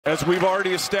As we've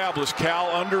already established,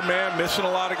 Cal undermanned, missing a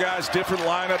lot of guys, different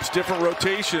lineups, different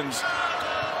rotations.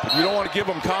 But you don't want to give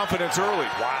them confidence early.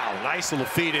 Wow, nice little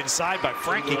feed inside by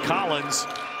Frankie Collins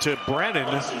to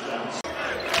Brennan.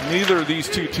 Neither of these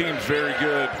two teams very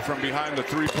good from behind the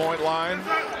three-point line,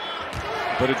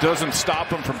 but it doesn't stop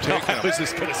them from taking them. I was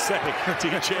just going to say,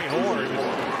 DJ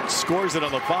Horn scores it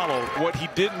on the follow. What he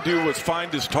didn't do was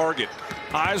find his target.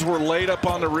 Eyes were laid up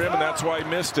on the rim, and that's why he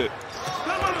missed it.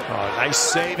 Oh, nice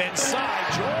save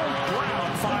inside. Joel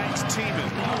Brown finds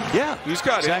Tiemann. Yeah, he's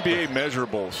got NBA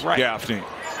measurables, right. Gaffney.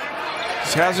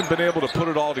 Just hasn't been able to put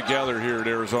it all together here at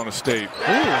Arizona State. Ooh,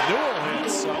 Newell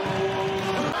hits.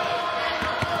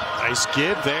 Nice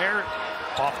give there.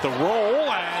 Off the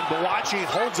roll, and Bawachi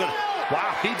holds it.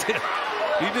 Wow, he did.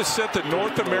 He just set the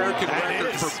North American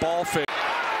record for ball fake.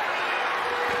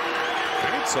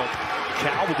 So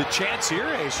Cal with a chance here.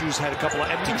 ASU's had a couple of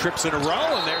empty trips in a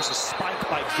row, and there's a spike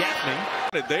by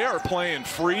Gaffney. They are playing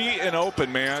free and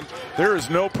open, man. There is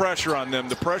no pressure on them.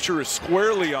 The pressure is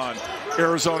squarely on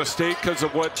Arizona State because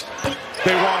of what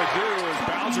they want to do as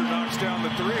Bowser knocks down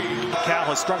the three. Cal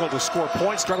has struggled to score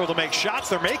points, struggled to make shots.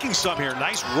 They're making some here.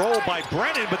 Nice roll by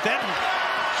Brennan, but then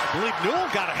I believe Newell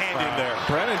got a hand in there.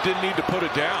 Brennan didn't need to put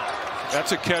it down.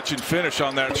 That's a catch and finish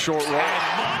on that short roll.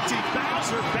 And Monty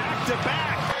Bowser back to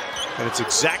back. And it's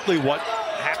exactly what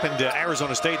happened to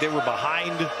Arizona State. They were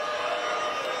behind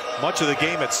much of the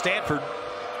game at Stanford.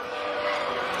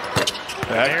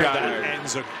 That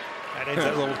ends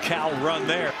that little Cal run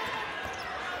there.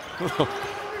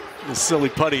 The silly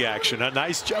putty action. A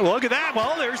nice job. Look at that.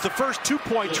 Well, there's the first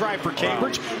 2-point try for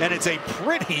Cambridge, and it's a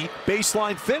pretty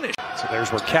baseline finish. So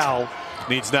there's where Cal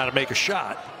needs now to make a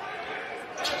shot.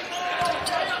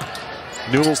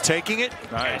 Newell's taking it,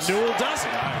 nice. And Newell does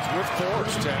it. Nice. With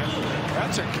force, Ted.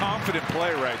 That's a confident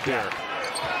play right there.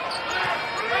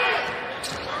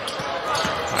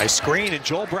 Nice screen, and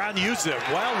Joel Brown used it.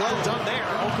 Well done there.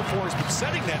 Okafor has been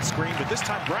setting that screen, but this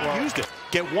time Brown used it.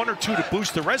 Get 1 or 2 to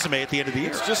boost the resume at the end of the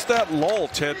year. It's just that lull,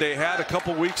 Ted, they had a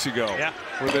couple weeks ago. Yeah.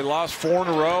 Where they lost 4 in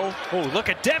a row. Oh, look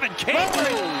at Devan Cambridge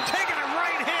taking a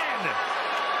right hand.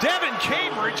 Devan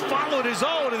Cambridge followed his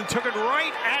own and took it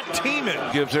right at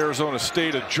Tiemann. Gives Arizona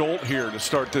State a jolt here to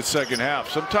start this second half.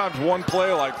 Sometimes one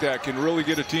play like that can really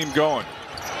get a team going.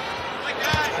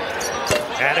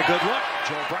 And a good look.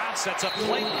 Joel Brown sets up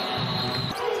Clayton.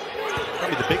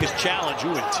 Probably the biggest challenge. Ooh,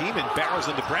 and Tiemann barrels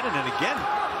into Brennan. And again,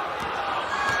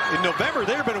 in November,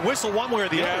 there had been a whistle one way or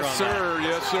the other. Yes, sir.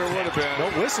 Yes, sir. Would have been. No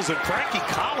whistles. And Frankie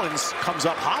Collins comes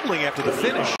up hobbling after the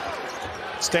finish.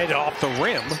 Stayed off the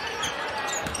rim.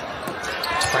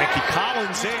 Frankie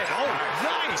Collins in. Oh,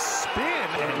 nice spin.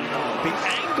 And the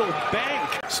angle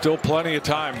bank. Still plenty of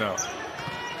time, though.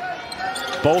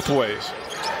 Both ways.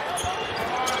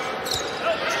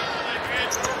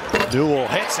 Newell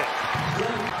hits it.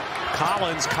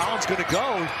 Collins going to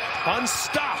go.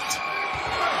 Unstopped.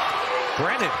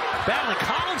 Brennan battling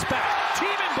Collins back.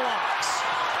 Tiemann blocks.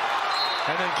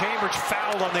 And then Cambridge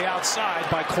fouled on the outside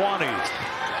by Kwani.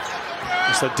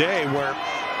 It's a day where,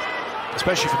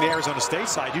 especially from the Arizona State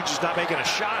side, you're just not making a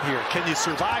shot here. Can you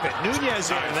survive it?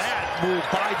 Nunez in that move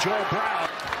by Joel Brown.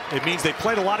 It means they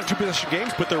played a lot of two-possession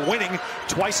games, but they're winning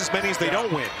twice as many as they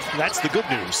don't win. That's the good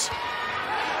news.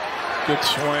 Good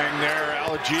swing there.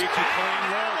 Alajiki playing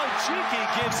well. Alajiki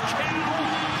gives Cal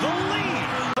the lead.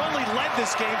 Only led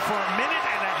this game for a minute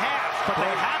and a half, but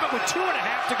they have it with 2.5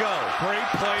 to go. Great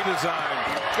play design.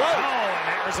 Oh,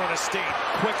 and Arizona State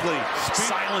quickly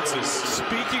silences.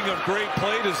 Speaking of great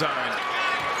play design.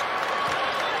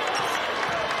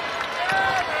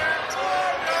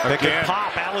 Pick and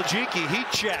pop. Alajiki, heat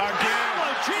check. Again.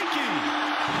 Alajiki.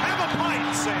 Have a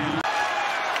pint, Sam.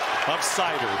 Of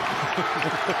cider.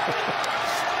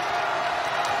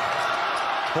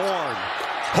 Horn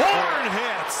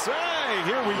hits. Hey,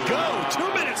 here we go.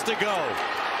 2 minutes to go.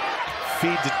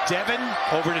 Feed to Devan.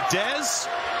 Over to Dez.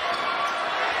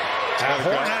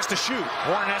 Horn has to shoot.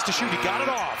 He got it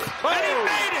off. And he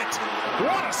made it.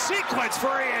 What a sequence for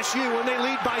ASU when they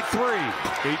lead by 3.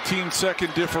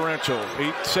 18-second differential.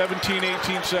 17,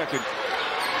 18 seconds.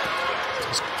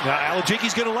 Now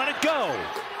Alajiki's going to let it go.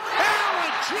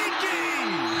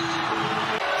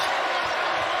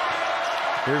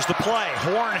 Here's the play.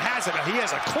 Horn has it. He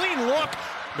has a clean look.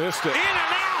 Missed it. In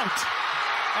and out.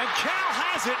 And Cal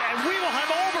has it, and we will have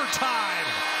overtime.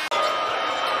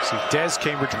 See Des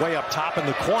Cambridge way up top in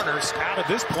the corners. Out of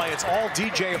this play, it's all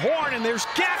DJ Horn, and there's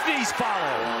Gaffney's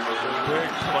follow. Big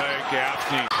play,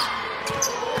 Gaffney.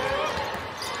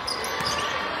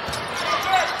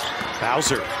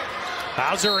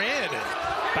 Bowser in.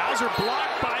 Bowser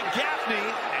blocked by Gaffney.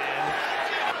 And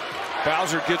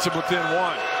Bowser gets him within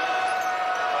 1.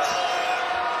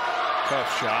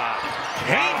 Tough shot.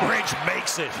 Cambridge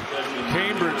makes it.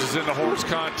 Cambridge is in the horse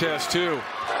contest, too.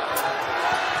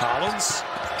 Collins.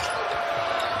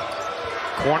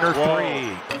 Corner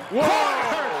three. Whoa.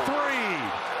 Corner three.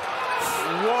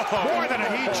 Whoa. More than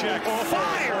a heat check.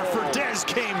 Fire for Des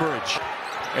Cambridge.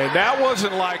 And that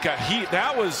wasn't like a heat.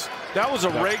 That was a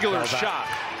regular shot.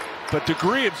 But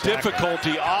degree of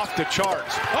difficulty off the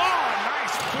charts. Oh,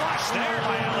 nice flush there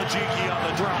by Alajiki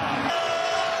on the drive.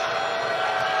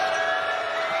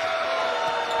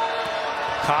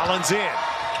 Collins in.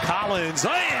 Collins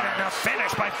in, and a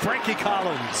finish by Frankie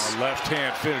Collins. A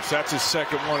left-hand finish. That's his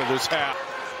second one of this half.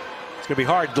 It's going to be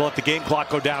hard to let the game clock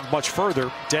go down much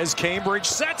further. Des Cambridge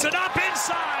sets it up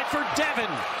inside for Devan.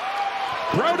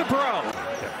 Bro to bro.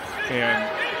 And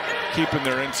keeping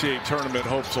their NCAA tournament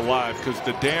hopes alive because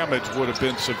the damage would have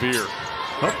been severe.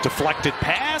 Oh, deflected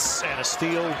pass and a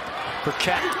steal for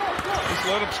Cat. Just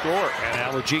let him score. And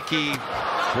Alajiki,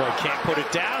 boy, can't put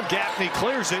it down. Gaffney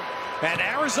clears it. And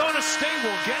Arizona State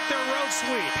will get their road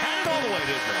sweep. Had it all the way,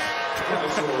 didn't they?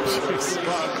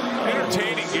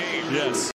 Entertaining game. Yes.